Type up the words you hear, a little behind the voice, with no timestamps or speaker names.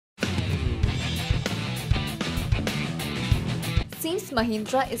seems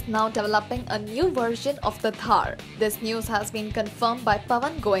Mahindra is now developing a new version of the Thar. This news has been confirmed by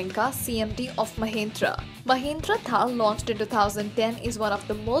Pawan Goenka, CMD of Mahindra. Mahindra Thar, launched in 2010, is one of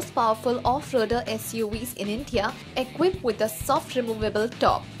the most powerful off-roader SUVs in India, equipped with a soft removable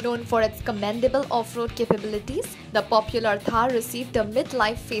top. Known for its commendable off-road capabilities, the popular Thar received a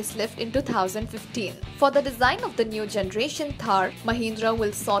mid-life facelift in 2015. For the design of the new generation Thar, Mahindra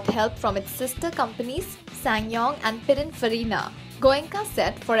will sought help from its sister companies Ssangyong and Pininfarina. Goenka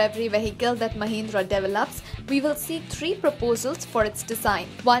said, "For every vehicle that Mahindra develops, we will seek 3 proposals for its design,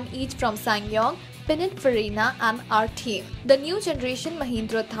 one each from Ssangyong, Pininfarina and our team." The new generation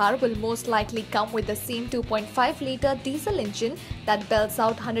Mahindra Thar will most likely come with the same 2.5-litre diesel engine that belts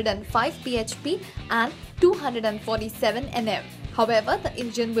out 105 bhp and 247 Nm. However, the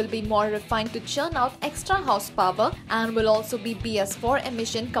engine will be more refined to churn out extra horsepower and will also be BS4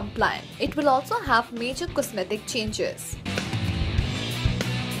 emission compliant. It will also have major cosmetic changes.